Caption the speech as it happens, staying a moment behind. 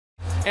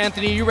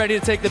Anthony, you ready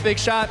to take the big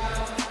shot?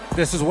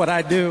 This is what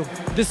I do.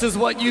 This is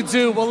what you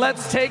do. Well,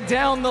 let's take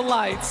down the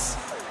lights.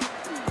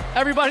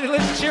 Everybody,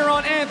 let's cheer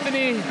on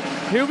Anthony.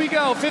 Here we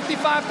go,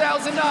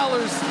 $55,000.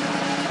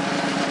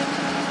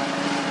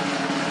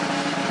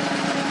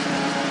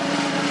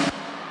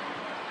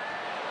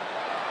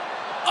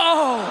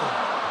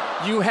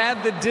 Oh, you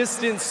had the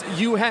distance.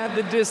 You had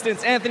the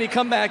distance. Anthony,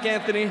 come back,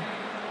 Anthony.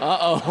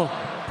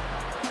 Uh-oh.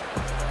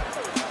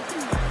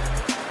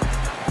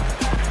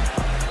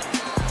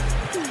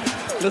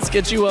 Let's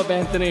get you up,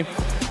 Anthony.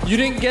 You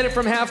didn't get it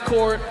from half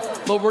court,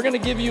 but we're gonna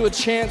give you a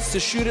chance to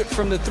shoot it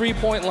from the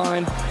three-point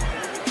line.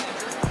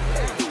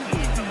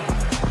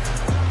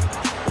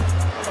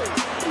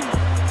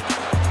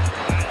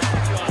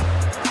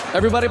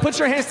 Everybody, put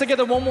your hands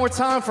together one more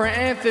time for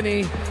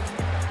Anthony.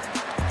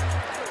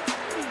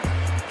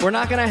 We're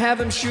not gonna have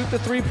him shoot the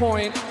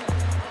three-point,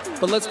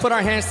 but let's put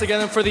our hands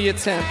together for the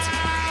attempt.